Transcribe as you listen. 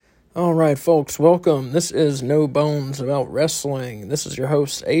All right, folks, welcome. This is No Bones About Wrestling. This is your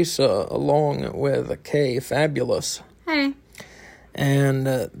host, Asa, along with Kay Fabulous. Hey. And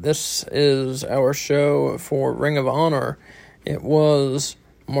this is our show for Ring of Honor. It was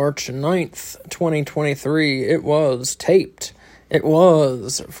March 9th, 2023. It was taped. It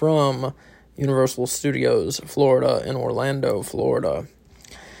was from Universal Studios, Florida, in Orlando, Florida.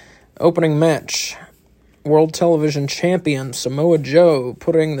 Opening match. World Television Champion Samoa Joe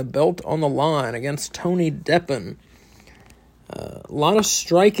putting the belt on the line against Tony Deppen. A lot of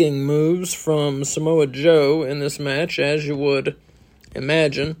striking moves from Samoa Joe in this match, as you would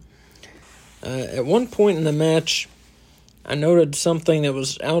imagine. At one point in the match, I noted something that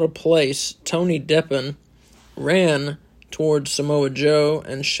was out of place. Tony Deppen ran towards Samoa Joe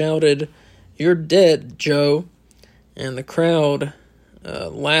and shouted, "You're dead, Joe." And the crowd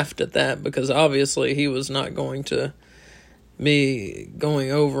laughed at that because obviously he was not going to be going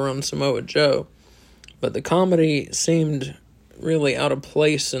over on Samoa Joe. But the comedy seemed really out of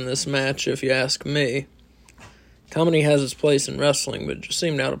place in this match, if you ask me. Comedy has its place in wrestling, but it just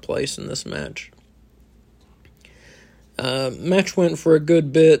seemed out of place in this match. Match went for a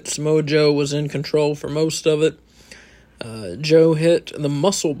good bit. Samoa Joe was in control for most of it. Joe hit the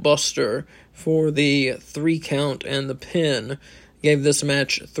Muscle Buster for the 3 count and the pin. Gave this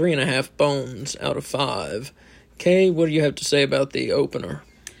match 3.5 bones out of 5. Kay, what do you have to say about the opener?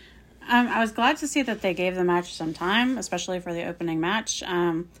 I was glad to see that they gave the match some time, especially for the opening match.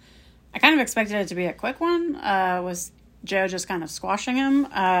 I kind of expected it to be a quick one, with Joe just kind of squashing him.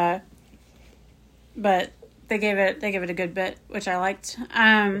 But they gave it a good bit, which I liked.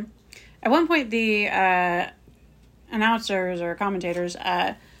 At one point, the announcers or commentators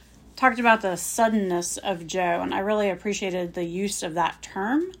talked about the suddenness of Joe, and I really appreciated the use of that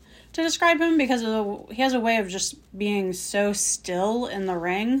term to describe him because he has a way of just being so still in the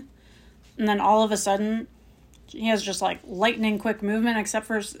ring, and then all of a sudden he has just like lightning quick movement,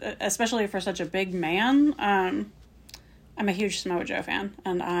 especially for such a big man. I'm a huge Samoa Joe fan,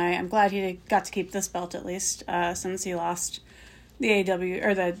 and I am glad he got to keep this belt at least since he lost the AEW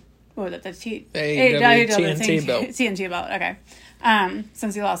or the TNT belt. TNT belt. Okay.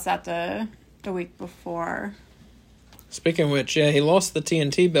 Since he lost that the week before. Speaking of which, yeah, he lost the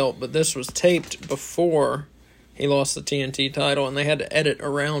TNT belt, but this was taped before he lost the TNT title, and they had to edit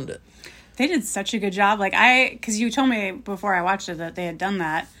around it. They did such a good job. Because you told me before I watched it that they had done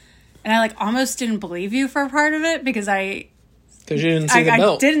that, and I almost didn't believe you for a part of it because you didn't see the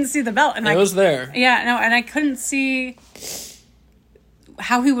belt. I didn't see the belt, and it was there. Yeah, no, and I couldn't see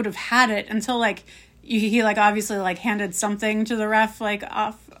how he would have had it until he obviously handed something to the ref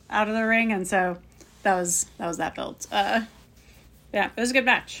off out of the ring, and so that was that belt. Yeah, it was a good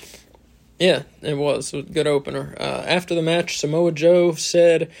match. Yeah, it was a good opener. After the match, Samoa Joe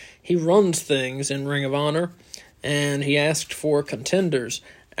said he runs things in Ring of Honor, and he asked for contenders.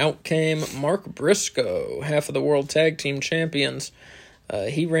 Out came Mark Briscoe, half of the World Tag Team Champions.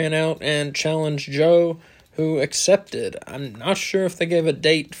 He ran out and challenged Joe, who accepted. I'm not sure if they gave a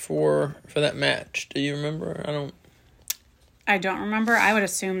date for that match. Do you remember? I don't remember. I would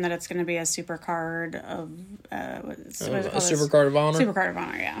assume that it's going to be a super card of a super card of honor. Super card of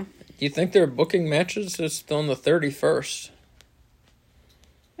honor, yeah. Do you think they're booking matches just on the 31st?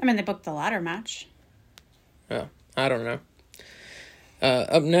 I mean, they booked the ladder match. Oh, I don't know.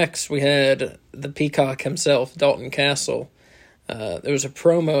 Up next, we had the Peacock himself, Dalton Castle. There was a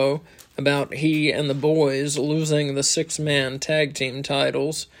promo about he and the boys losing the 6-man tag team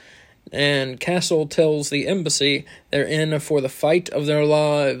titles, and Castle tells the embassy they're in for the fight of their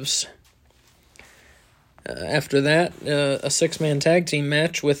lives. After that, a 6-man tag team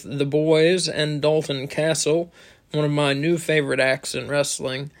match with the boys and Dalton Castle, one of my new favorite acts in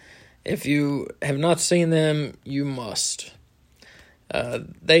wrestling. If you have not seen them, you must.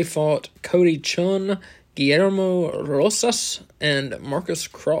 They fought Cody Chun, Guillermo Rosas, and Marcus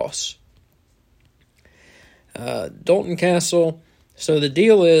Cross. Dalton Castle, so the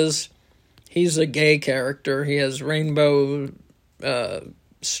deal is, he's a gay character. He has rainbow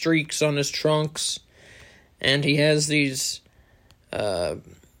streaks on his trunks, and he has these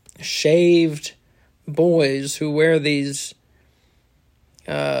shaved boys who wear these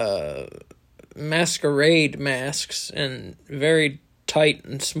masquerade masks and very tight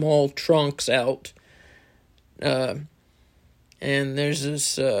and small trunks out. And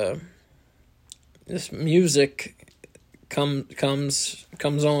there's this music comes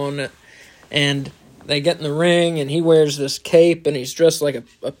on, and they get in the ring, and he wears this cape, and he's dressed like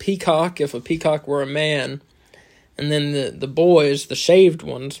a peacock, if a peacock were a man. And then the boys, the shaved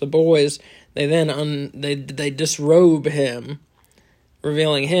ones, they then they disrobe him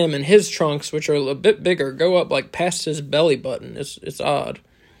revealing him and his trunks, which are a bit bigger, go up like past his belly button. It's odd.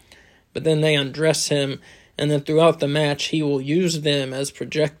 But then they undress him, and then throughout the match, he will use them as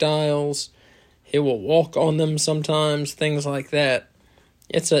projectiles. He will walk on them sometimes, things like that.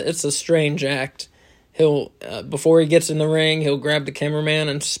 It's a strange act. He'll before he gets in the ring, he'll grab the cameraman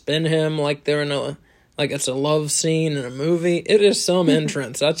and spin him like they're in like it's a love scene in a movie. It is some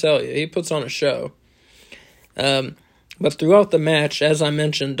entrance, I tell you. He puts on a show. But throughout the match, as I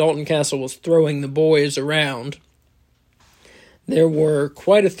mentioned, Dalton Castle was throwing the boys around. There were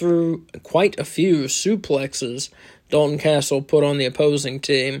quite a few suplexes Dalton Castle put on the opposing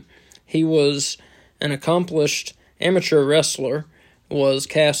team. He was an accomplished amateur wrestler, was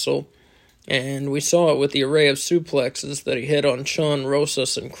Castle, and we saw it with the array of suplexes that he hit on Chun,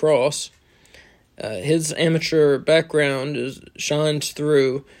 Rosas, and Cross. His amateur background shines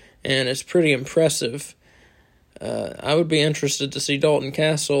through and is pretty impressive. I would be interested to see Dalton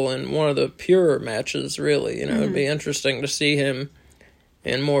Castle in one of the purer matches, really. It'd be interesting to see him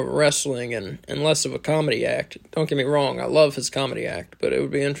in more wrestling and less of a comedy act. Don't get me wrong, I love his comedy act, but it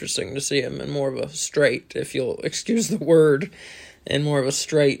would be interesting to see him in more of a straight, if you'll excuse the word, in more of a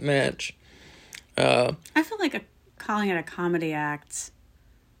straight match. I feel like calling it a comedy act...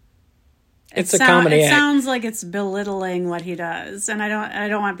 It's a comedy act. It sounds like it's belittling what he does, and I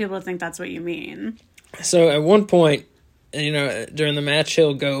don't want people to think that's what you mean. So at one point, during the match,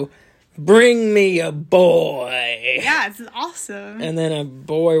 he'll go, "Bring me a boy." Yeah, it's awesome. And then a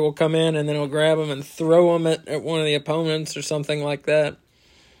boy will come in, and then he'll grab him and throw him at one of the opponents or something like that.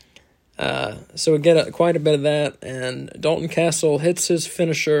 So we get quite a bit of that, and Dalton Castle hits his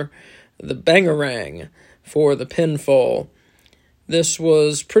finisher, the bangarang, for the pinfall. This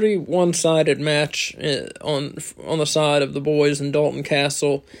was pretty one-sided match on the side of the boys, and Dalton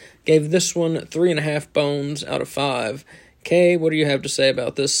Castle gave this one 3.5 bones out of 5. Kay, what do you have to say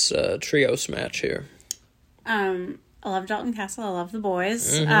about this trios match here? I love Dalton Castle. I love the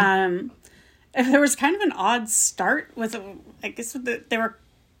boys. Mm-hmm. There was kind of an odd start with, I guess they were,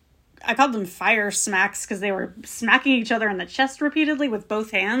 I called them fire smacks because they were smacking each other in the chest repeatedly with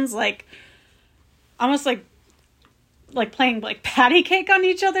both hands, almost like playing patty cake on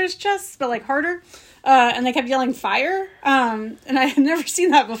each other's chests, but harder. And they kept yelling fire. And I had never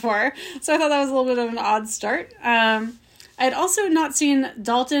seen that before. So I thought that was a little bit of an odd start. I had also not seen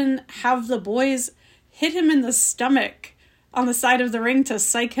Dalton have the boys hit him in the stomach on the side of the ring to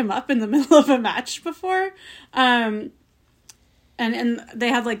psych him up in the middle of a match before. And they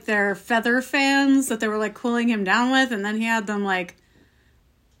had their feather fans that they were cooling him down with. And then he had them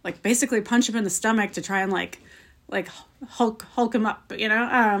basically punch him in the stomach to try and Hulk him up,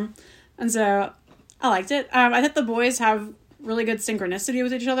 and so I liked it. I think the boys have really good synchronicity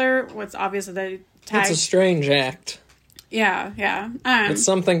with each other. What's obvious that they tag. It's a strange act. Yeah. It's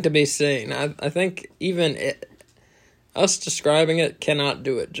something to be seen. I think even us describing it cannot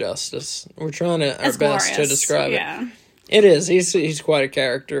do it justice. We're trying our best glorious to describe it. It is. He's quite a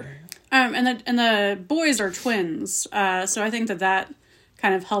character. And the boys are twins. So I think that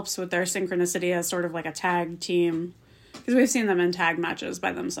kind of helps with their synchronicity as sort of a tag team, because we've seen them in tag matches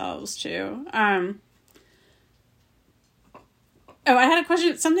by themselves too. I had a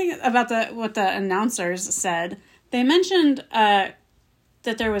question, something about what the announcers said. They mentioned that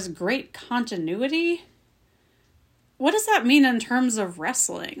there was great continuity. What does that mean in terms of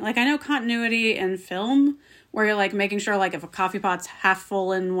wrestling? I know continuity in film, where you're making sure if a coffee pot's half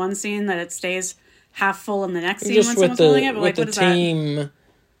full in one scene, that it stays half full in the next scene when someone's holding it. But with the team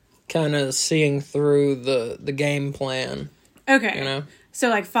kind of seeing through the game plan. Okay.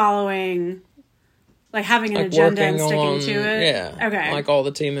 So following, having an agenda and sticking to it. Yeah. Okay. All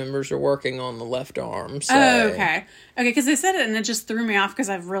the team members are working on the left arm. Say. Oh, okay. Okay, because they said it and it just threw me off because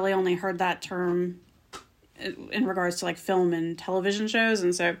I've really only heard that term in regards to film and television shows,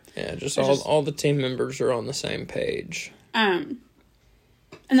 and so all the team members are on the same page. And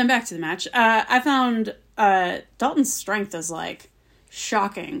then back to the match. I found Dalton's strength is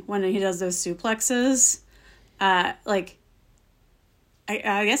shocking when he does those suplexes. I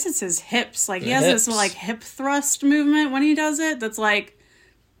guess it's his hips. He has this hip thrust movement when he does it. That's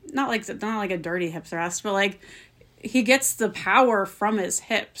not a dirty hip thrust, but he gets the power from his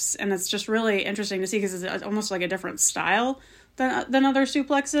hips, and it's just really interesting to see because it's almost a different style than other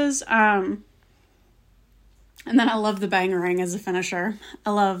suplexes. And then I love the bangarang as a finisher.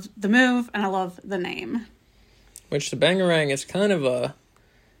 I love the move, and I love the name. Which the bangarang is kind of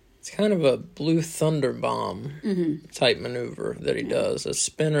a blue thunder bomb type maneuver that he does. A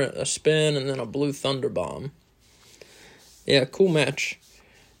spin, and then a blue thunder bomb. Yeah, cool match.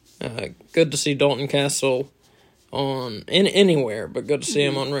 Good to see Dalton Castle in anywhere, but good to see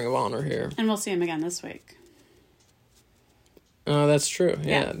him on Ring of Honor here. And we'll see him again this week. Oh, that's true.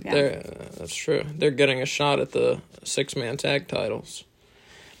 Yeah. Yeah. That's true. They're getting a shot at the 6-man tag titles.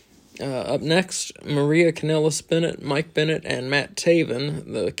 Up next, Maria Kanellis Bennett, Mike Bennett, and Matt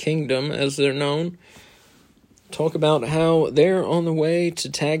Taven, the Kingdom as they're known, talk about how they're on the way to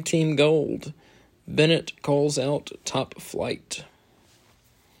Tag Team Gold. Bennett calls out Top Flight.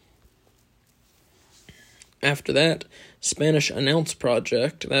 After that, Spanish Announce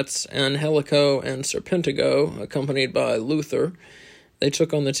Project, that's Angelico and Serpentico, accompanied by Luther. They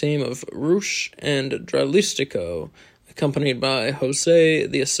took on the team of Rush and Dralistico, accompanied by Jose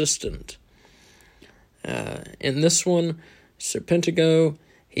the Assistant. In this one, Serpentico,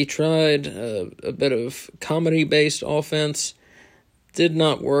 he tried a bit of comedy-based offense, did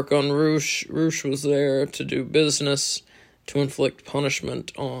not work on Rush. Rush was there to do business, to inflict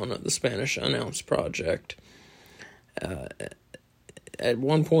punishment on the Spanish Announce Project. At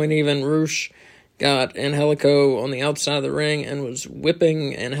one point, even Rush got Angelico on the outside of the ring and was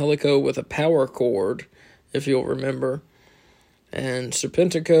whipping Angelico with a power cord, if you'll remember. And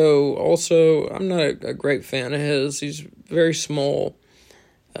Serpentico also, I'm not a great fan of his. He's very small.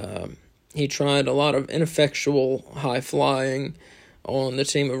 He tried a lot of ineffectual high flying on the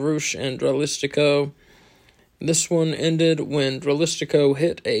team of Rush and Dralistico. This one ended when Dralistico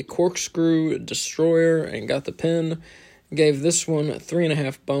hit a corkscrew destroyer and got the pin. Gave this one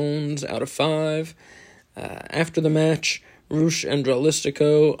 3.5 bones out of 5. After the match, Rush and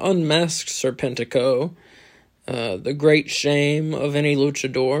Dralistico unmasked Serpentico, the great shame of any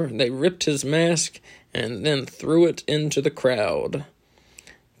luchador. They ripped his mask and then threw it into the crowd.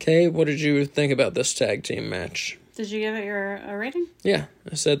 Kay, what did you think about this tag team match? Did you give it a rating? Yeah,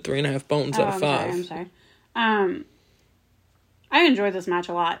 I said 3.5 bones out of 5. I'm sorry. I enjoyed this match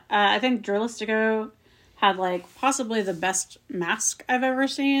a lot. I think Dralistico had, like, possibly the best mask I've ever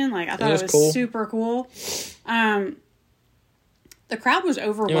seen. Like, I thought it was cool. Super cool. The crowd was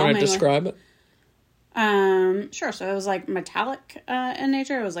overwhelming. You want to describe it? Sure. So it was, like, metallic in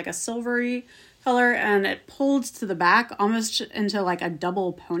nature. It was, like, a silvery color, and it pulled to the back almost into, like, a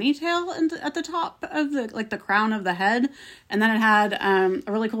double ponytail at the top of the crown of the head. And then it had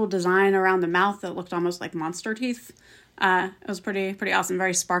a really cool design around the mouth that looked almost like monster teeth. It was pretty awesome,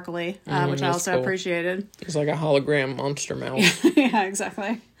 very sparkly, which I also appreciated. It's like a hologram monster mouth. Yeah,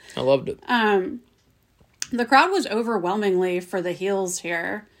 exactly. I loved it. The crowd was overwhelmingly for the heels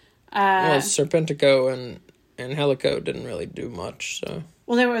here. Well, Serpentico and Angelico didn't really do much, so...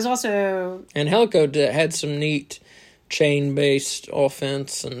 Well, there was also... Angelico had some neat chain-based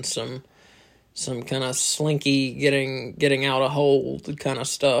offense and some kind of slinky getting out of hold kind of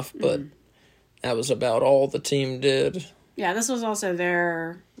stuff, but that was about all the team did. Yeah, this was also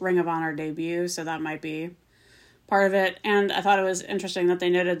their Ring of Honor debut, so that might be part of it. And I thought it was interesting that they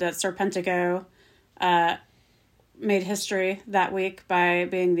noted that Serpentico made history that week by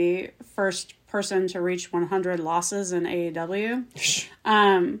being the first person to reach 100 losses in AEW.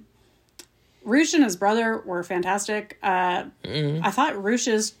 Rush and his brother were fantastic. I thought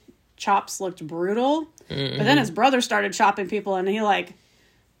Rush's chops looked brutal, but then his brother started chopping people, and he, like,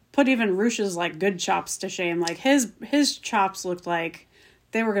 put even Rush's, like, good chops to shame. Like, his chops looked like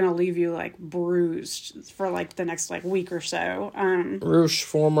they were gonna leave you, like, bruised for, like, the next, like, week or so. Rush,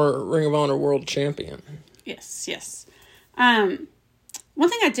 former Ring of Honor world champion. Yes. One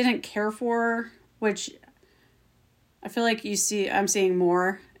thing I didn't care for, which I feel like I'm seeing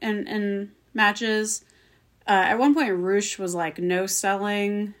more in matches. At one point, Rush was, like,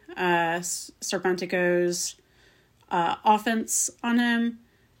 no-selling Serpentico's offense on him.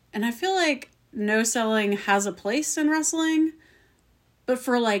 And I feel like no-selling has a place in wrestling, but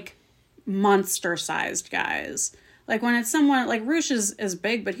for, like, monster-sized guys. Like, when it's someone... Like, Rush is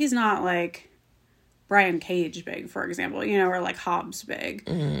big, but he's not, like... Brian Cage big, for example, or like Hobbs big.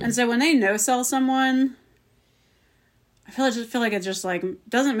 And so when they no-sell someone, I feel like it just like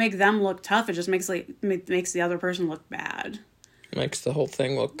doesn't make them look tough. It just makes the other person look bad. Makes the whole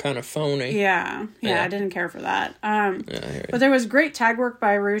thing look kind of phony. Yeah, I didn't care for that. But there was great tag work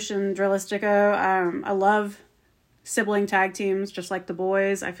by Rush and Dralistico. I love sibling tag teams, just like the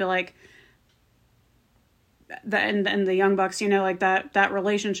boys. I feel like and the Young Bucks, like that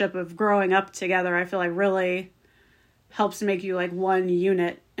relationship of growing up together, I feel like really helps make you like one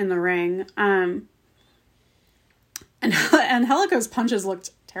unit in the ring. And Helico's punches looked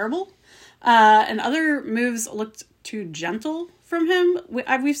terrible. And other moves looked too gentle from him.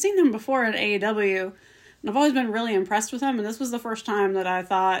 We've seen him before at AEW, and I've always been really impressed with him. And this was the first time that I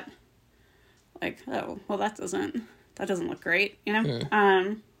thought, like, oh, well, that doesn't look great,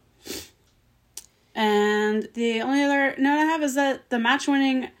 And the only other note I have is that the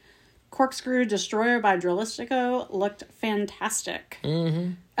match-winning Corkscrew Destroyer by Drillistico looked fantastic.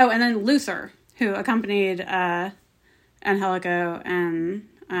 Mm-hmm. Oh, and then Luther, who accompanied Angelico and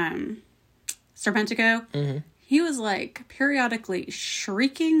Serpentico. Mm-hmm. He was, like, periodically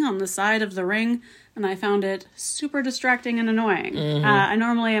shrieking on the side of the ring, and I found it super distracting and annoying. Mm-hmm. I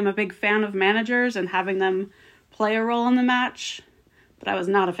normally am a big fan of managers and having them play a role in the match, but I was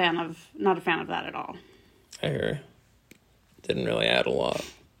not a fan of that at all. I hear. Didn't really add a lot.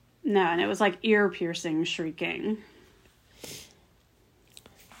 No, and it was like ear-piercing shrieking.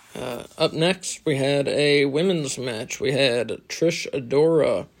 Up next, we had a women's match. We had Trish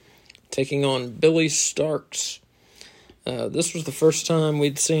Adora taking on Billy Starks. This was the first time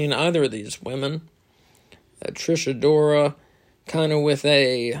we'd seen either of these women. Trish Adora, kind of with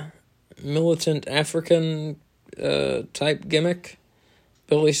a militant African type gimmick.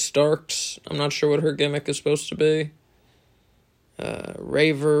 Billy Starks, I'm not sure what her gimmick is supposed to be.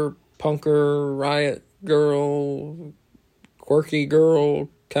 Raver, punker, riot girl, quirky girl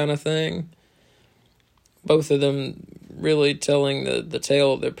kind of thing. Both of them really telling the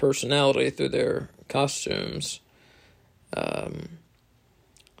tale of their personality through their costumes.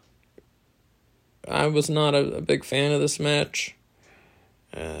 I was not a big fan of this match.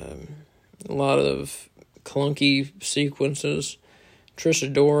 A lot of clunky sequences. Trish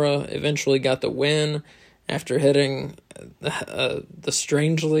Adora eventually got the win after hitting the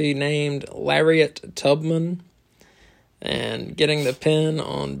strangely named Lariat Tubman and getting the pin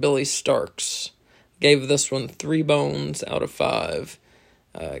on Billy Starks. Gave this one 3 bones out of 5.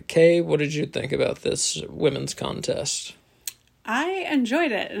 Kay, what did you think about this women's contest? I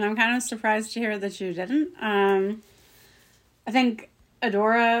enjoyed it, and I'm kind of surprised to hear that you didn't. I think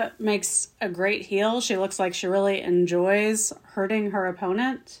Adora makes a great heel. She looks like she really enjoys hurting her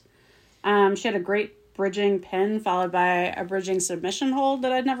opponent. She had a great bridging pin followed by a bridging submission hold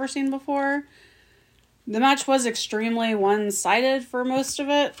that I'd never seen before. The match was extremely one-sided for most of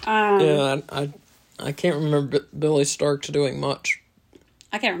it. Yeah, I can't remember Billy Starks doing much.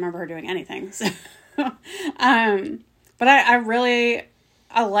 I can't remember her doing anything. So. But I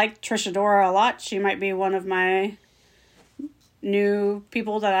like Trish Adora a lot. She might be one of my new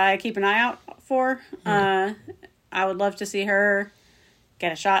people that I keep an eye out for. I would love to see her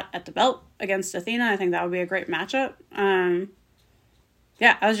get a shot at the belt against Athena. I think that would be a great matchup.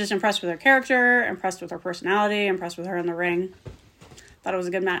 Yeah, I was just impressed with her character, impressed with her personality, impressed with her in the ring. Thought it was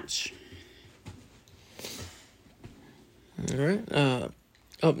a good match. All right.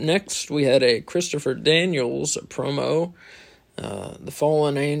 Up next, we had a Christopher Daniels promo. The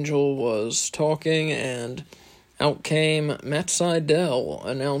Fallen Angel was talking, and out came Matt Sydal,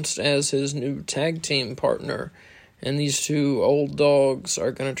 announced as his new tag team partner. And these two old dogs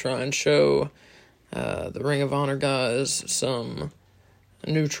are going to try and show the Ring of Honor guys some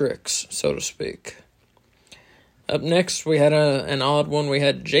new tricks, so to speak. Up next, we had an odd one. We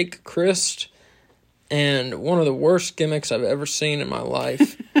had Jake Christ, and one of the worst gimmicks I've ever seen in my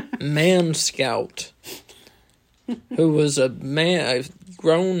life, Man Scout, who was a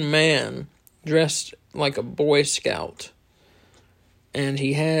grown man dressed like a Boy Scout, and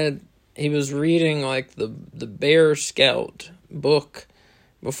he was reading like the Bear Scout book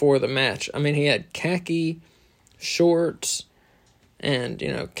before the match. I mean, he had khaki shorts and,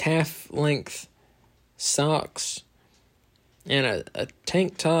 calf-length socks and a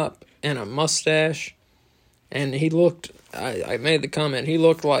tank top and a mustache. And he looked, I made the comment, he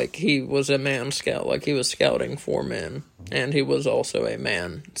looked like he was a man scout, like he was scouting for men. And he was also a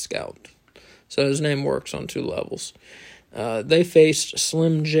man scout. So his name works on 2 levels. They faced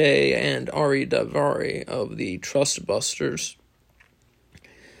Slim J and Ari Daivari of the Trustbusters.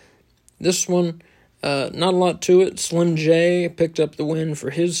 This one, not a lot to it. Slim J picked up the win for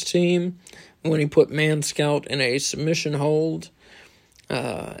his team when he put Man Scout in a submission hold.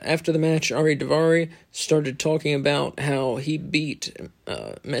 After the match, Ari Daivari started talking about how he beat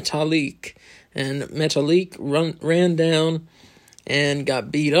Metalik, and Metalik ran down and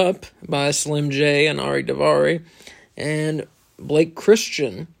got beat up by Slim J and Ari Daivari, and Blake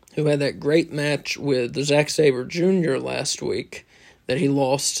Christian, who had that great match with Zack Sabre Jr. last week that he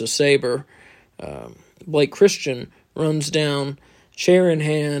lost to Sabre. Blake Christian runs down, chair in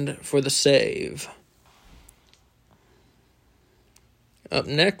hand, for the save. Up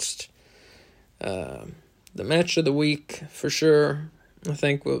next, the match of the week, for sure, I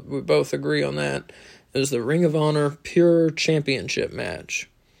think we both agree on that, is the Ring of Honor Pure Championship match,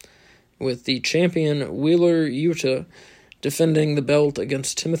 with the champion Wheeler Yuta defending the belt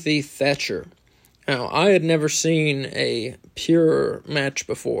against Timothy Thatcher. Now, I had never seen a Pure match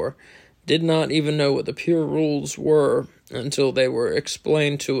before. did not even know what the pure rules were until they were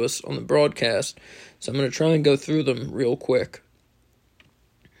explained to us on the broadcast. So I'm going to try and go through them real quick.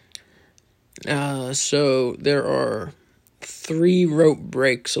 So there are 3 rope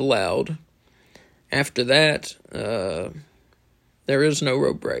breaks allowed. After that, there is no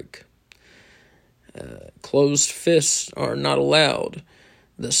rope break. Closed fists are not allowed.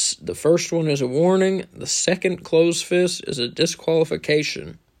 The first one is a warning. The second closed fist is a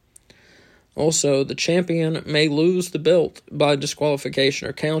disqualification. Also, the champion may lose the belt by disqualification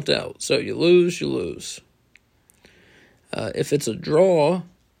or count out. So you lose, you lose. If it's a draw,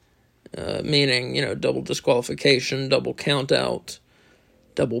 meaning, double disqualification, double count out,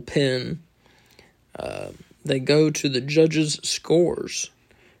 double pin, they go to the judges' scores.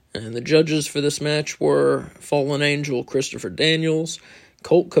 And the judges for this match were Fallen Angel Christopher Daniels,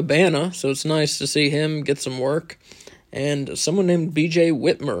 Colt Cabana, so it's nice to see him get some work, and someone named BJ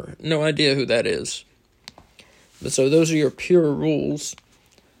Whitmer. No idea who that is. But so those are your pure rules.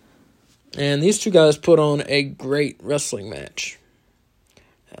 And these 2 guys put on a great wrestling match.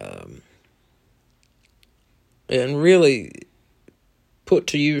 And really put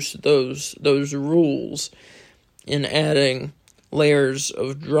to use those rules in adding layers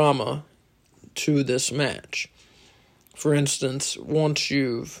of drama to this match. For instance, once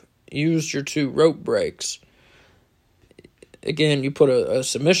you've used your 2 rope breaks, again, you put a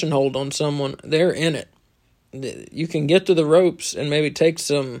submission hold on someone, they're in it. You can get to the ropes and maybe take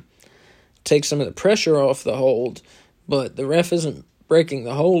some of the pressure off the hold, but the ref isn't breaking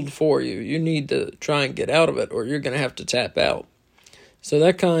the hold for you. You need to try and get out of it, or you're going to have to tap out. So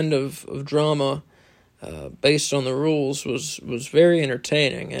that kind of drama, based on the rules, was very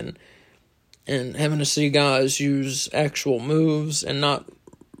entertaining, and having to see guys use actual moves and not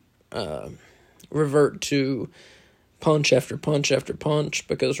revert to punch after punch after punch,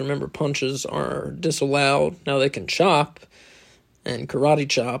 because remember, punches are disallowed. Now they can chop and karate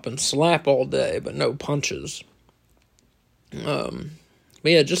chop and slap all day, but no punches. But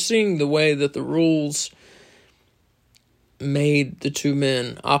yeah, just seeing the way that the rules made the 2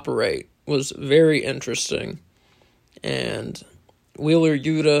 men operate was very interesting. And Wheeler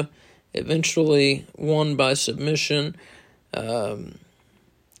Yuta eventually won by submission to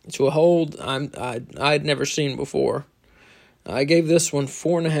a hold I'd never seen before. I gave this one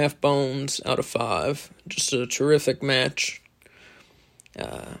 4.5 bones out of 5. Just a terrific match.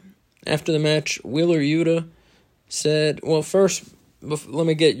 After the match, Wheeler Yuta said, well, first, let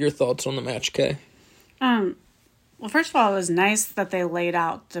me get your thoughts on the match, Kay. Well, first of all, it was nice that they laid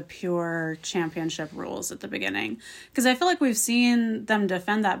out the pure championship rules at the beginning, because I feel like we've seen them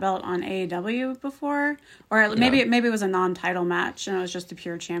defend that belt on AEW before, or maybe it was a non-title match and it was just the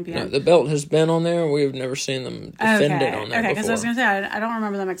pure champion. No, the belt has been on there. We've never seen them defend it on there before. Okay, because I was going to say, I don't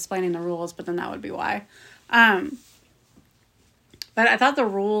remember them explaining the rules, but then that would be why. But I thought the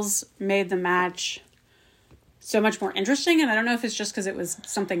rules made the match so much more interesting, and I don't know if it's just because it was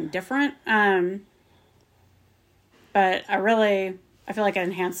something different. But I feel like it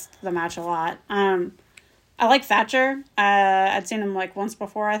enhanced the match a lot. I like Thatcher. I'd seen him once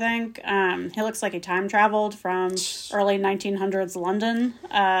before, I think. He looks like he time traveled from early 1900s London.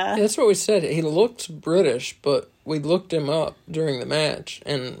 Yeah, that's what we said. He looks British, but we looked him up during the match.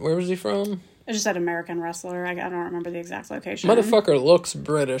 And where was he from? I just said American wrestler. I don't remember the exact location. Motherfucker looks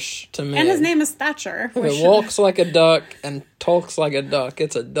British to me. And his name is Thatcher. If it walks like a duck and talks like a duck,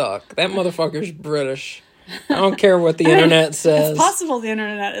 it's a duck. That motherfucker's British. I don't care what the internet says. It's possible the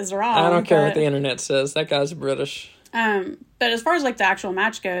internet is wrong. I don't care what the internet says. That guy's British. But as far as the actual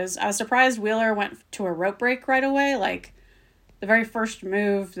match goes, I was surprised Wheeler went to a rope break right away. The very first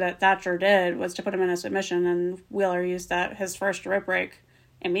move that Thatcher did was to put him in a submission, and Wheeler used his first rope break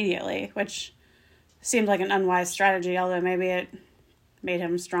immediately, which seemed like an unwise strategy, although maybe it made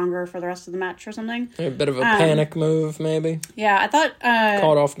him stronger for the rest of the match or something. A bit of a panic move, maybe. Yeah, I thought...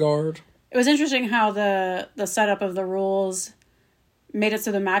 caught off guard. It was interesting how the setup of the rules made it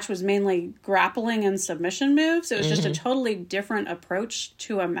so the match was mainly grappling and submission moves. It was just a totally different approach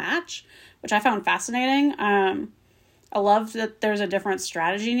to a match, which I found fascinating. I love that there's a different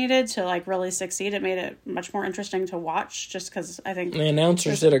strategy needed to really succeed. It made it much more interesting to watch, just because I think the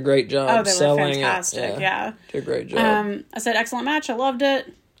announcers did a great job. They were fantastic. Yeah, did a great job. I said excellent match. I loved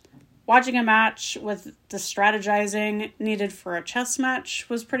it. Watching a match with the strategizing needed for a chess match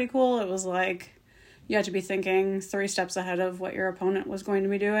was pretty cool. It was you had to be thinking 3 steps ahead of what your opponent was going to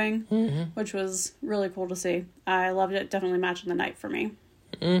be doing, which was really cool to see. I loved it. Definitely match of the night for me.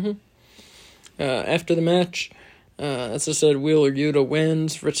 After the match, as I said, Wheeler Yuta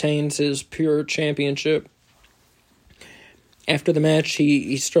wins, retains his pure championship. After the match,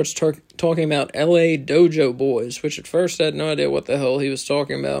 he starts talking about LA Dojo Boys, which at first I had no idea what the hell he was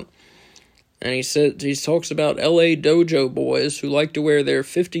talking about. And he talks about LA Dojo Boys who like to wear their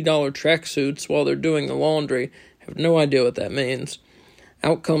 $50 tracksuits while they're doing the laundry. I have no idea what that means.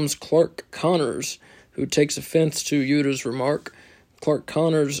 Out comes Clark Connors, who takes offense to Yuta's remark. Clark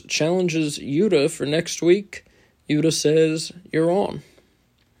Connors challenges Yuta for next week. Yuta says, "You're on."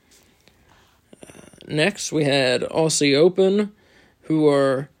 Next, we had Aussie Open, who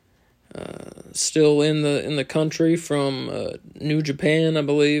are still in the country from New Japan, I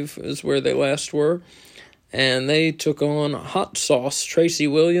believe, is where they last were. And they took on Hot Sauce Tracy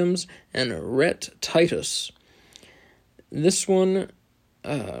Williams and Rhett Titus. This one,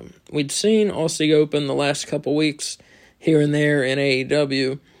 we'd seen Aussie Open the last couple weeks here and there in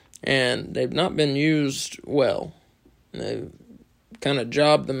AEW, and they've not been used well. They kind of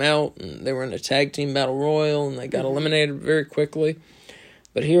jobbed them out, and they were in a tag team battle royal, and they got eliminated very quickly.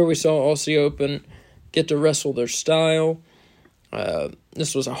 But here we saw Aussie Open get to wrestle their style.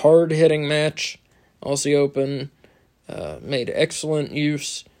 This was a hard-hitting match. Aussie Open made excellent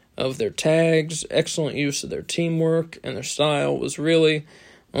use of their tags, excellent use of their teamwork, and their style was really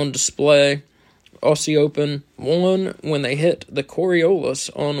on display. Aussie Open won when they hit the Coriolis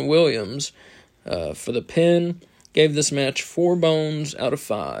on Williams for the pin. Gave this match 4 bones out of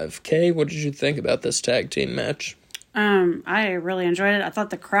 5. Kay, what did you think about this tag team match? I really enjoyed it. I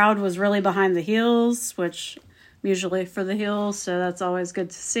thought the crowd was really behind the heels, which I'm usually for the heels, so that's always good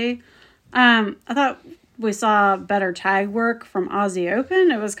to see. I thought we saw better tag work from Aussie Open.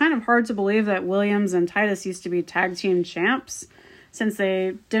 It was kind of hard to believe that Williams and Titus used to be tag team champs, since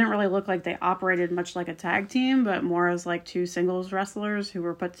they didn't really look like they operated much like a tag team, but more as like 2 singles wrestlers who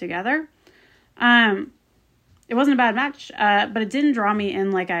were put together. It wasn't a bad match, but it didn't draw me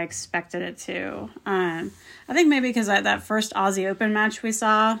in like I expected it to. I think maybe because that first Aussie Open match we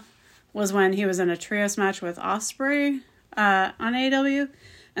saw was when he was in a trios match with Ospreay on AEW.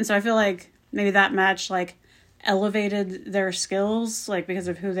 And so I feel like maybe that match like elevated their skills like because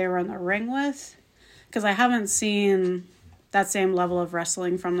of who they were in the ring with. Because I haven't seen that same level of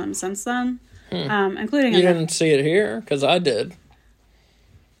wrestling from them since then. Including... You didn't see it here? Because I did.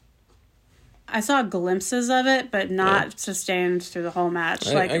 I saw glimpses of it, but not sustained through the whole match,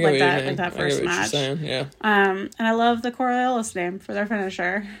 like that first match. Saying, yeah. And I love the Coriolis name for their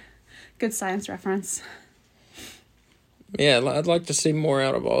finisher. Good science reference. Yeah, I'd like to see more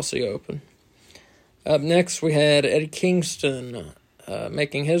out of Aussie Open. Up next, we had Eddie Kingston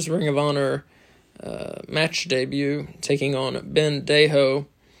making his Ring of Honor match debut, taking on Ben Deho.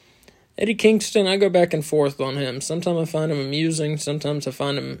 Eddie Kingston, I go back and forth on him. Sometimes I find him amusing, sometimes I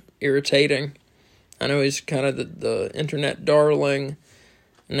find him irritating. I know he's kind of the internet darling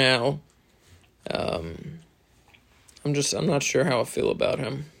now. I'm not sure how I feel about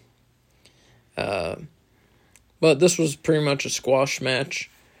him. But this was pretty much a squash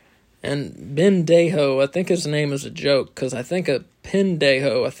match. And Ben Dejo, I think his name is a joke, because I think a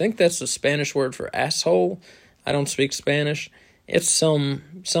pendejo, I think that's the Spanish word for asshole. I don't speak Spanish. It's some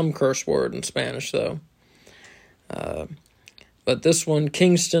curse word in Spanish, though. But this one,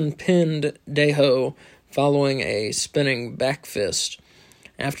 Kingston pinned Dejo following a spinning back fist.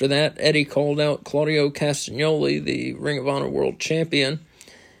 After that, Eddie called out Claudio Castagnoli, the Ring of Honor World Champion,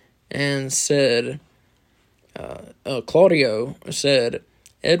 and said, Claudio said,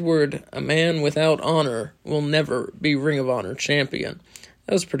 "Edward, a man without honor, will never be Ring of Honor champion."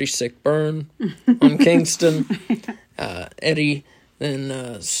 That was a pretty sick burn on Kingston. Eddie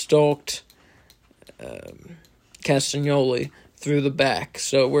then stalked Castagnoli through the back.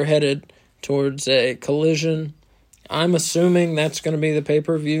 So we're headed towards a collision. I'm assuming that's going to be the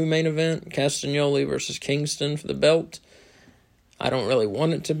pay-per-view main event, Castagnoli versus Kingston for the belt. I don't really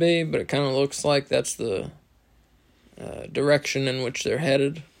want it to be, but it kind of looks like that's the direction in which they're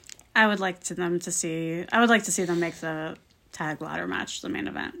headed. I would like to see them make the tag ladder match the main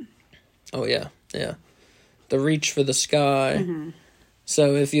event. Oh yeah. The reach for the sky. Mm-hmm.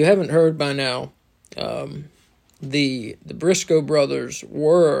 So if you haven't heard by now, the Briscoe brothers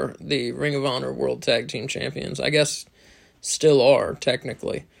were the Ring of Honor World Tag Team Champions. I guess still are,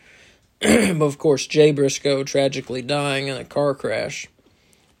 technically. But of course, Jay Briscoe tragically dying in a car crash.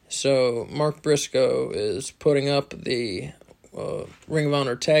 So Mark Briscoe is putting up the Ring of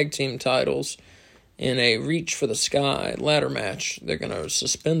Honor Tag Team titles in a reach for the sky ladder match. They're going to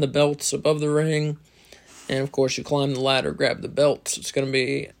suspend the belts above the ring. And of course, you climb the ladder, grab the belts. It's going to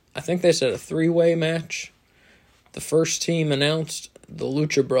be, I think they said, a 3-way match. The first team announced, the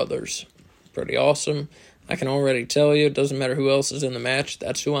Lucha Brothers. Pretty awesome. I can already tell you, it doesn't matter who else is in the match.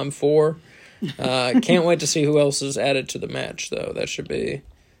 That's who I'm for. Can't wait to see who else is added to the match, though. That should be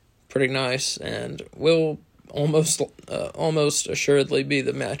pretty nice, and will almost assuredly be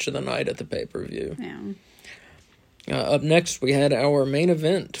the match of the night at the pay-per-view. Yeah. Up next, we had our main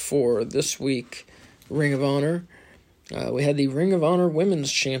event for this week, Ring of Honor. We had the Ring of Honor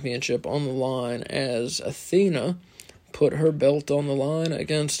Women's Championship on the line as Athena put her belt on the line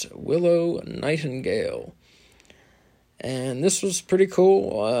against Willow Nightingale. And this was pretty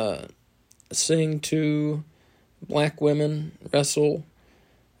cool, seeing two black women wrestle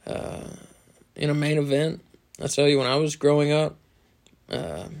in a main event. I tell you, when I was growing up,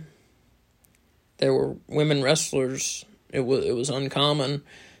 there were women wrestlers. It was uncommon.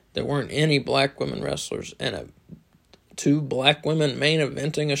 There weren't any black women wrestlers, and two black women main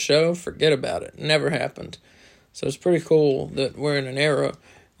eventing a show, forget about it. Never happened. So it's pretty cool that we're in an era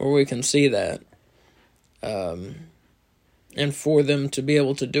where we can see that. And for them to be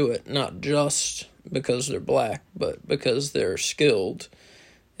able to do it, not just because they're black, but because they're skilled,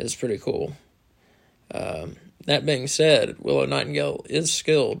 is pretty cool. That being said, Willow Nightingale is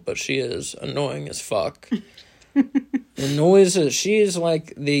skilled, but she is annoying as fuck. The noises, she is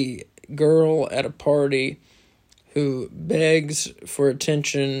like the girl at a party who begs for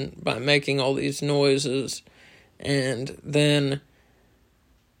attention by making all these noises and then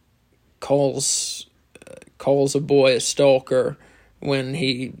calls a boy a stalker when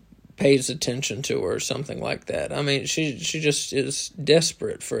he pays attention to her or something like that. I mean, she just is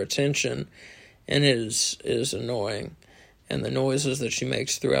desperate for attention and is annoying. And the noises that she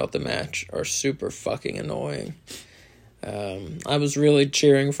makes throughout the match are super fucking annoying. I was really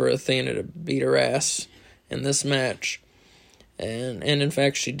cheering for Athena to beat her ass in this match. And in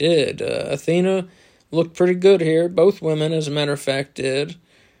fact, she did. Athena looked pretty good here. Both women, as a matter of fact, did.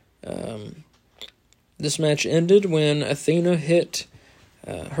 This match ended when Athena hit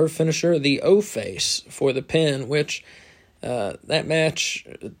her finisher, the O-Face, for the pin, which that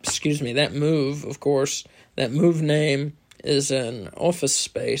move, of course, that move name is an Office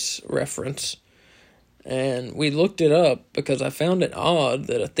Space reference. And we looked it up because I found it odd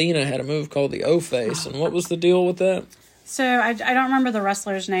that Athena had a move called the O-Face. And what was the deal with that? So I don't remember the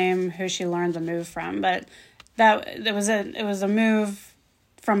wrestler's name who she learned the move from, but it was a move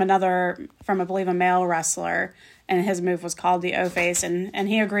from I believe a male wrestler, and his move was called the O-Face, and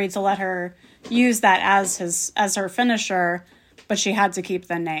he agreed to let her use that as her finisher, but she had to keep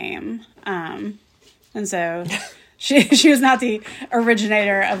the name. And so she was not the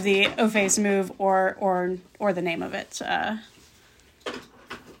originator of the O-Face move or the name of it.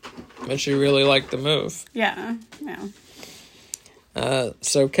 But she really liked the move. Yeah.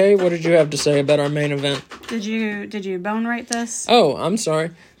 So, Kay, what did you have to say about our main event? Did you bone rate this? Oh, I'm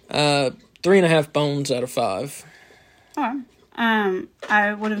sorry. 3.5 bones out of 5. Oh,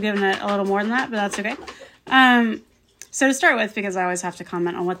 I would have given it a little more than that, but that's okay. So to start with, because I always have to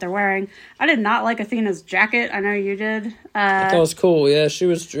comment on what they're wearing, I did not like Athena's jacket. I know you did. I thought it was cool. Yeah, she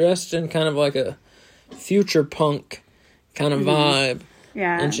was dressed in kind of like a future punk kind of vibe.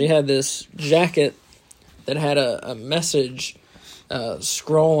 Yeah. And she had this jacket that had a message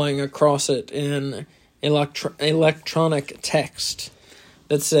scrolling across it in electronic text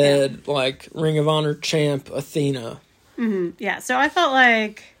that said, like, Ring of Honor champ Athena. Mm-hmm. Yeah, so I felt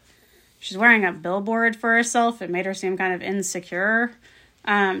like she's wearing a billboard for herself. It made her seem kind of insecure.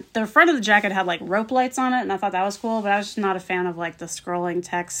 The front of the jacket had, like, rope lights on it, and I thought that was cool, but I was just not a fan of, like, the scrolling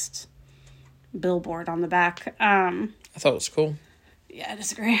text billboard on the back. I thought it was cool. Yeah, I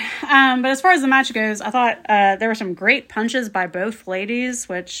disagree. But as far as the match goes, I thought there were some great punches by both ladies,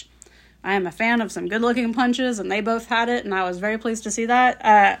 which I am a fan of some good-looking punches, and they both had it, and I was very pleased to see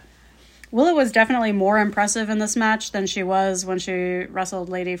that. Willow was definitely more impressive in this match than she was when she wrestled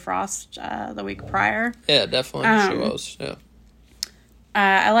Lady Frost the week prior. Yeah, definitely. She was, yeah.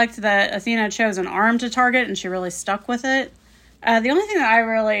 I liked that Athena chose an arm to target, and she really stuck with it. The only thing that I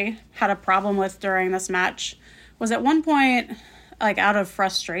really had a problem with during this match was at one point, like, out of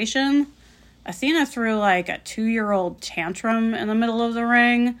frustration, Athena threw, like, a 2-year-old tantrum in the middle of the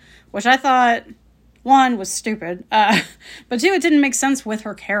ring, which I thought, one, was stupid, but two, it didn't make sense with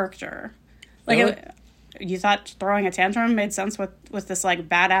her character. Like, really? You thought throwing a tantrum made sense with this, like,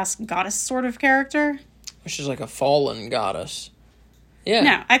 badass goddess sort of character? She's like a fallen goddess. Yeah.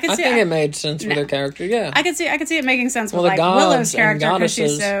 No, I think it made sense with her character, yeah. I could see it making sense with, like, Willow's character because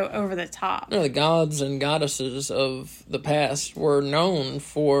she's so over the top. No, the gods and goddesses of the past were known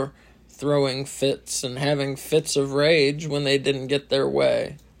for throwing fits and having fits of rage when they didn't get their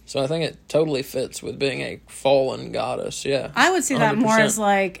way. So I think it totally fits with being a fallen goddess, yeah. I would see 100%. That more as,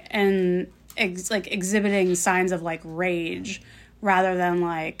 like, exhibiting signs of, like, rage rather than,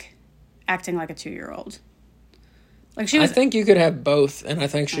 like, acting like a 2-year-old. Like I think you could have both, and I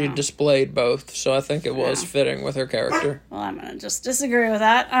think she displayed both, so I think it was fitting with her character. Well, I'm going to just disagree with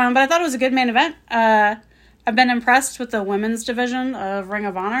that. But I thought it was a good main event. I've been impressed with the women's division of Ring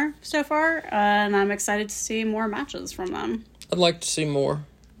of Honor so far, and I'm excited to see more matches from them. I'd like to see more.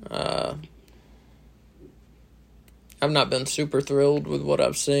 I've not been super thrilled with what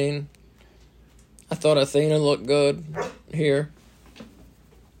I've seen. I thought Athena looked good here.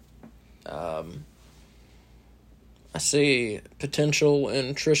 I see potential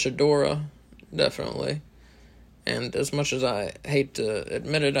in Trish Adora, definitely. And as much as I hate to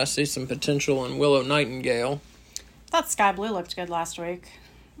admit it, I see some potential in Willow Nightingale. I thought Sky Blue looked good last week.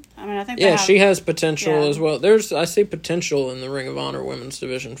 I mean, I think she has potential as well. I see potential in the Ring of Honor women's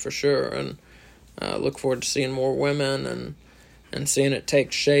division for sure, and I look forward to seeing more women and seeing it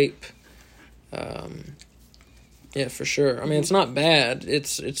take shape. Yeah, for sure. I mean, it's not bad.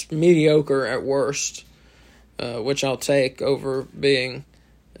 It's mediocre at worst, which I'll take over being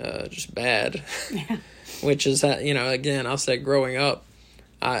just bad. Yeah. Which is, again, I'll say growing up,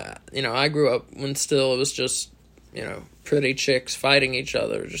 I grew up when still it was just, pretty chicks fighting each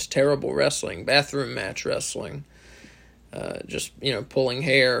other, just terrible wrestling, bathroom match wrestling, just, pulling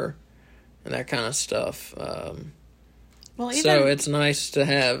hair and that kind of stuff. So it's nice to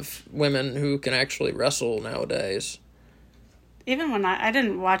have women who can actually wrestle nowadays. Even when I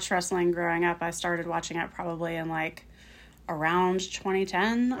didn't watch wrestling growing up, I started watching it probably in around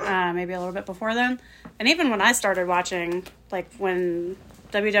 2010, maybe a little bit before then. And even when I started watching, when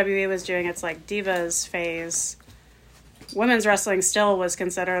WWE was doing its Divas phase, women's wrestling still was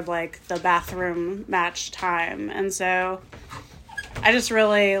considered the bathroom match time. And so I just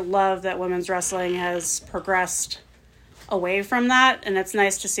really love that women's wrestling has progressed away from that, and it's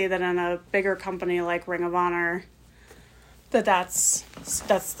nice to see that in a bigger company like Ring of Honor that's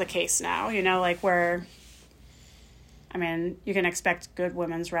the case now, where I mean, you can expect good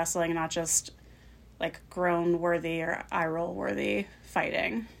women's wrestling, not just groan worthy or eye roll worthy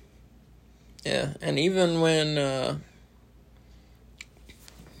fighting. Yeah, and even when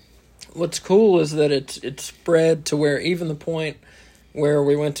what's cool is that it's spread to where even the point where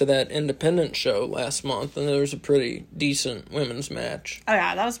we went to that independent show last month, and there was a pretty decent women's match. Oh,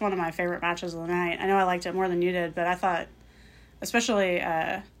 yeah, that was one of my favorite matches of the night. I know I liked it more than you did, but I thought, especially,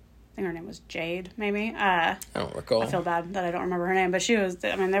 I think her name was Jade, maybe. I don't recall. I feel bad that I don't remember her name, but she was,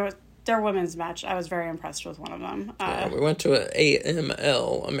 their women's match, I was very impressed with one of them. We went to an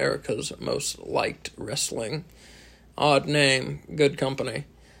AML, America's Most Liked Wrestling. Odd name, good company.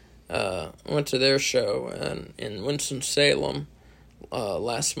 Went to their show in Winston-Salem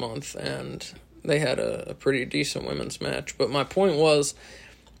last month, and they had a pretty decent women's match. But my point was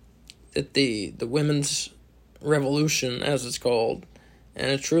that the women's revolution, as it's called,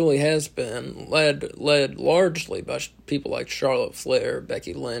 and it truly has been led largely by people like Charlotte Flair,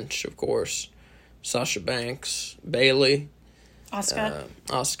 Becky Lynch, of course, Sasha Banks, Bayley,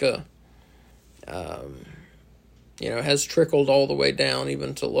 Asuka. Has trickled all the way down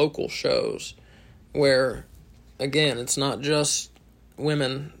even to local shows where, again, it's not just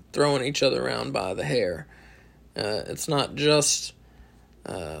women throwing each other around by the hair. It's not just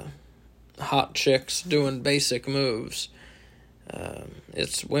hot chicks doing basic moves.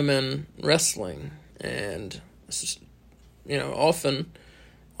 It's women wrestling, and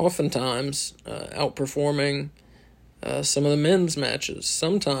oftentimes outperforming some of the men's matches.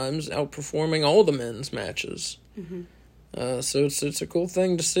 Sometimes outperforming all the men's matches. Mm-hmm. So it's a cool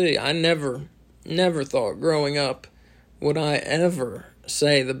thing to see. I never thought growing up would I ever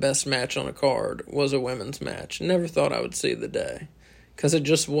say the best match on a card was a women's match. Never thought I would see the day, because it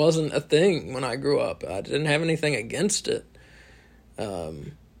just wasn't a thing when I grew up. I didn't have anything against it. I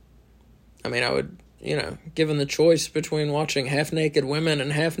would, given the choice between watching half-naked women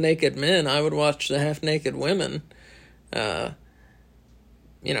and half-naked men, I would watch the half-naked women. So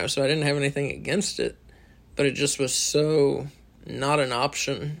I didn't have anything against it, but it just was so not an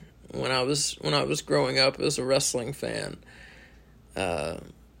option when I was growing up as a wrestling fan. I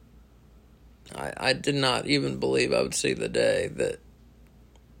did not even believe I would see the day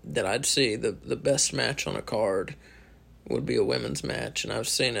that I'd see the best match on a card would be a women's match, and I've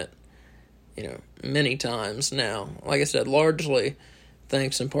seen it, many times now. Like I said, largely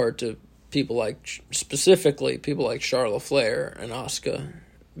thanks in part to specifically people like Charlotte Flair and Asuka,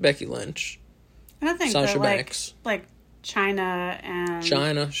 Becky Lynch, and I think Sasha that, Banks. China,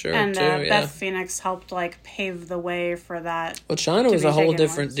 sure, and too, yeah. Beth Phoenix helped pave the way for that. Well, China was a whole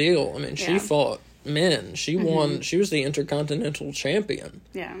different deal. She fought men. She won. She was the Intercontinental Champion.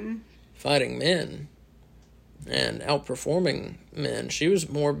 Yeah, fighting men. and outperforming men. She was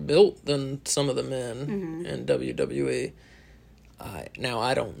more built than some of the men in WWE. Now,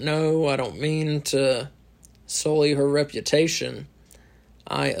 I don't know. I don't mean to sully her reputation.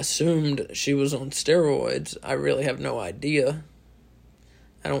 I assumed she was on steroids. I really have no idea.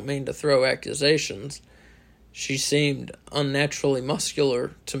 I don't mean to throw accusations. She seemed unnaturally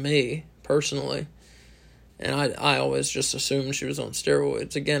muscular to me, personally. And I always just assumed she was on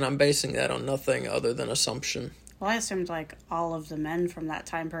steroids. Again, I'm basing that on nothing other than assumption. Well, I assumed, like, all of the men from that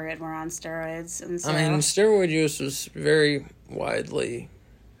time period were on steroids. And so... I mean, steroid use was very widely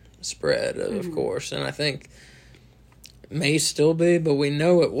spread, of course. And I think may still be, but we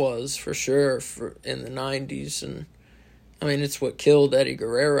know it was for sure in the 90s. And, I mean, it's what killed Eddie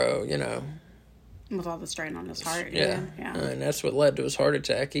Guerrero, you know. With all the strain on his heart. Yeah. And that's what led to his heart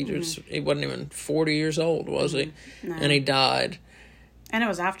attack. He wasn't even 40 years old, was he? No. And he died. And it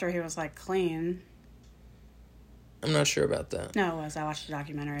was after he was, like, clean. I'm not sure about that. No, it was. I watched a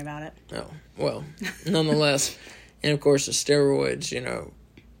documentary about it. Oh, well, nonetheless. And, of course, the steroids, you know,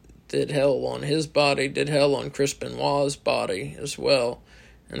 did hell on his body, did hell on Chris Benoit's body as well.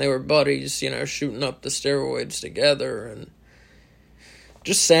 And they were buddies, you know, shooting up the steroids together. And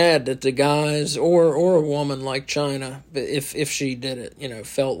just sad that the guys, or a woman like China, if she did it, you know,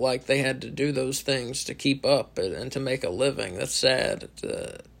 felt like they had to do those things to keep up and to make a living. That's sad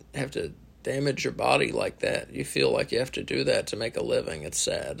to have to damage your body like that. You feel like you have to do that to make a living. It's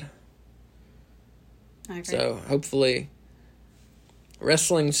sad. I agree. So hopefully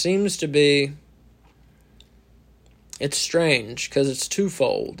wrestling seems to be, it's strange because it's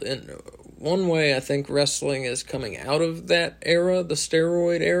twofold. In one way, I think wrestling is coming out of that era, the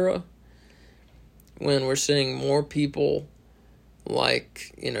steroid era, when we're seeing more people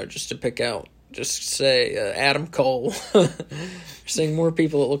like, you know, just to pick out, just say Adam Cole. We're seeing more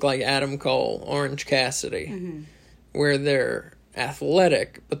people that look like Adam Cole, Orange Cassidy, where they're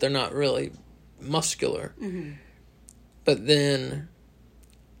athletic, but they're not really muscular. But then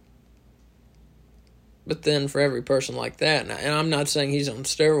for every person like that, and I'm not saying he's on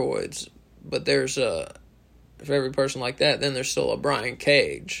steroids, but there's for every person like that, then there's still a Brian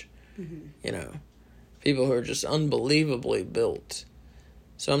Cage, you know, people who are just unbelievably built.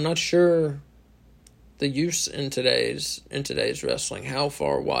 So I'm not sure the use in today's wrestling, how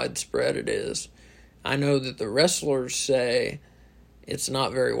far widespread it is. I know that the wrestlers say it's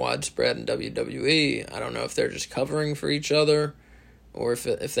not very widespread in WWE. I don't know if they're just covering for each other or if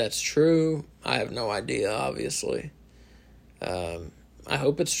that's true. I have no idea, obviously. I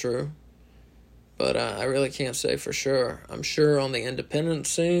hope it's true, but I really can't say for sure. I'm sure on the independent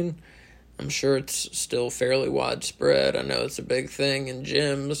scene, I'm sure it's still fairly widespread. I know it's a big thing in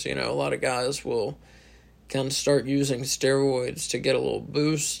gyms. You know, a lot of guys will kind of start using steroids to get a little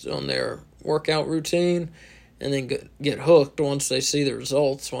boost on their workout routine and then get hooked once they see the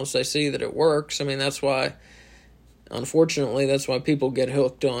results, once they see that it works. I mean, that's why, unfortunately, that's why people get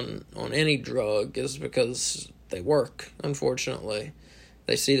hooked on any drug, is because they work, unfortunately.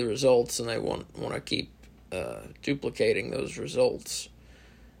 They see the results and they want to keep duplicating those results.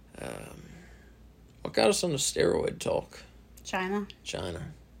 What got us on the steroid talk? China.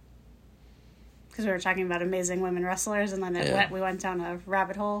 Because we were talking about amazing women wrestlers, and then we went down a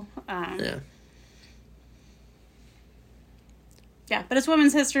rabbit hole. Yeah, but it's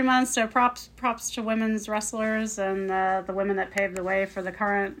Women's History Month, so props to women's wrestlers and the women that paved the way for the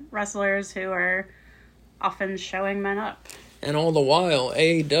current wrestlers who are often showing men up. And all the while,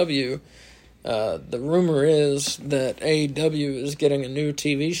 AEW, the rumor is that AEW is getting a new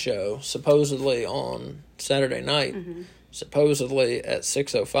TV show, supposedly on Saturday night, supposedly at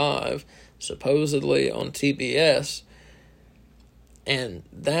 6:05, supposedly on TBS, and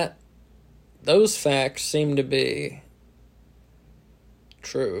those facts seem to be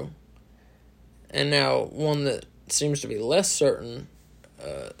true. And now one that seems to be less certain,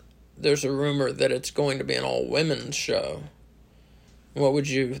 there's a rumor that it's going to be an all-women's show. What would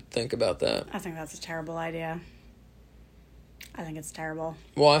you think about that? I think that's a terrible idea. I think it's terrible.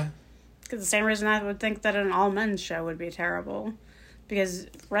 Why? Because the same reason I would think that an all-men's show would be terrible. Because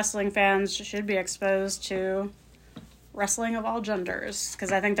wrestling fans should be exposed to wrestling of all genders.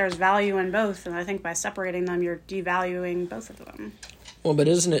 Because I think there's value in both, and I think by separating them, you're devaluing both of them. Well, but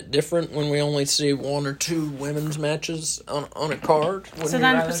isn't it different when we only see one or two women's matches on a card? So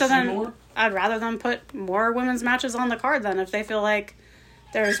then I'd rather them put more women's matches on the card then. If they feel like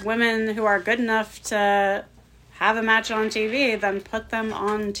there's women who are good enough to have a match on TV, then put them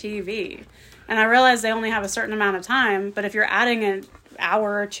on TV. And I realize they only have a certain amount of time, but if you're adding an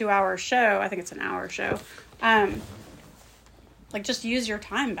hour or 2 hour show, I think it's an hour show, like just use your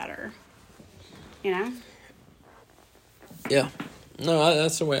time better, you know? Yeah. No,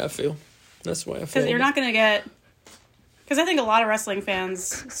 that's the way I feel. That's the way I feel. Because you're not going to get... Because I think a lot of wrestling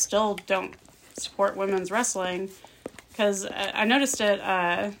fans still don't support women's wrestling. Because I noticed it...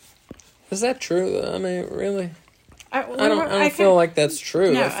 Is that true, though? I mean, really? I don't feel like that's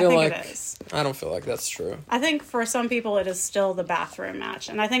true. No, I feel think like... it is. I don't feel like that's true. I think for some people it is still the bathroom match.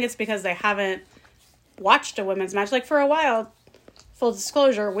 And I think it's because they haven't watched a women's match. Like, for a while, full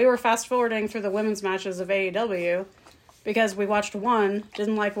disclosure, we were fast-forwarding through the women's matches of AEW because we watched one,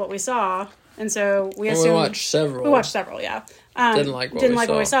 didn't like what we saw, and so we assumed... we watched several. We watched several, yeah. Didn't like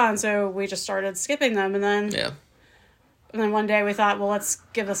what we saw, and so we just started skipping them, and then... Yeah. And then one day we thought, well, let's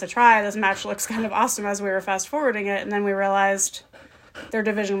give this a try. This match looks kind of awesome as we were fast-forwarding it, and then we realized their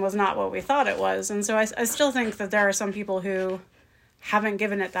division was not what we thought it was. And so I still think that there are some people who haven't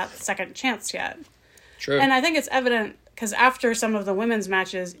given it that second chance yet. True. And I think it's evident, because after some of the women's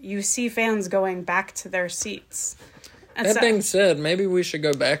matches, you see fans going back to their seats. And that being said, maybe we should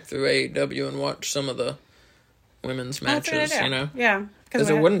go back through AEW and watch some of the women's matches, you know? Yeah. Because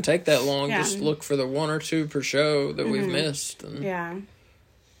it wouldn't take that long. Yeah. Just look for the one or two per show that we've missed. And... Yeah.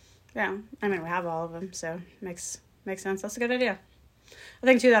 Yeah. I mean, we have all of them, so makes sense. That's a good idea. I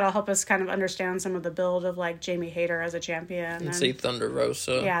think, too, that'll help us kind of understand some of the build of, like, Jamie Hayter as a champion. And see Thunder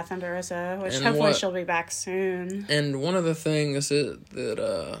Rosa. Yeah, Thunder Rosa, which and hopefully she'll be back soon. And one of the things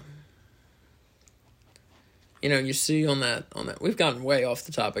that you know, you see on that, we've gotten way off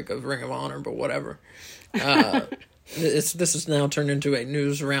the topic of Ring of Honor, but whatever. This has now turned into a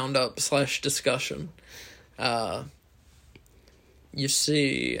news roundup / discussion. You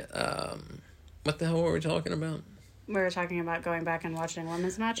see, what the hell were we talking about? We were talking about going back and watching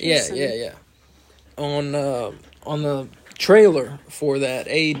women's matches. Yeah. On the trailer for that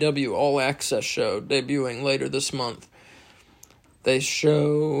AEW All Access show debuting later this month, they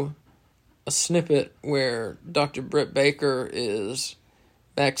show a snippet where Dr. Britt Baker is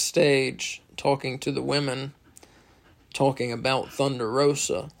backstage talking to the women, talking about Thunder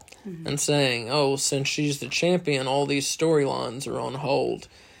Rosa, and saying, oh, since she's the champion, all these storylines are on hold.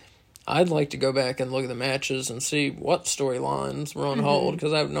 I'd like to go back and look at the matches and see what storylines were on hold,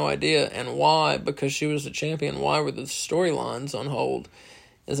 because I have no idea. And why? Because she was the champion, why were the storylines on hold?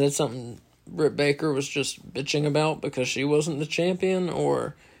 Is that something Britt Baker was just bitching about because she wasn't the champion,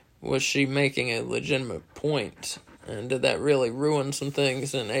 or was she making a legitimate point? And did that really ruin some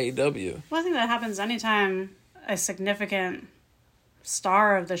things in AEW? Well, I think that happens anytime a significant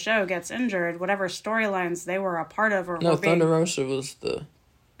star of the show gets injured. Whatever storylines they were a part of, Thunder Rosa was the...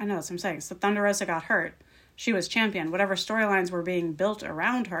 I know, that's what I'm saying. So Thunder Rosa got hurt. She was champion. Whatever storylines were being built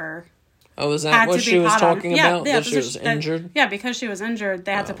around her... Oh, is that what she was talking about? Yeah, that she was injured? Yeah, because she was injured,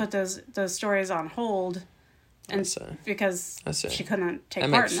 they had to put those stories on hold. And because she couldn't take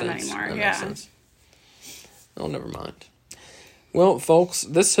part in them anymore. That makes sense. Oh, never mind. Well, folks,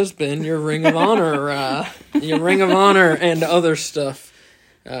 this has been your Ring of Honor, your Ring of Honor and other stuff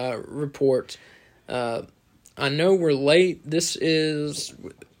report. I know we're late. This is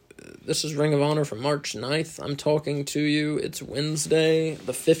Ring of Honor from March 9th. I'm talking to you. It's Wednesday,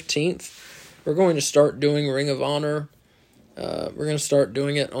 the 15th. We're going to start doing Ring of Honor. We're going to start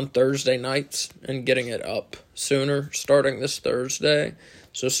doing it on Thursday nights and getting it up sooner, starting this Thursday.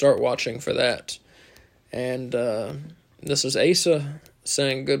 So start watching for that. And this is Asa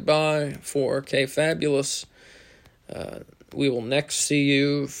saying goodbye for Kay Fabulous. We will next see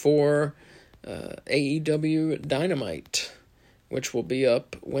you for AEW Dynamite, which will be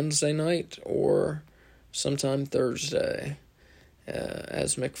up Wednesday night or sometime Thursday.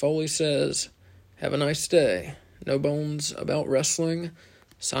 As Mick Foley says, have a nice day. No Bones About Wrestling,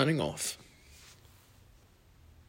 signing off.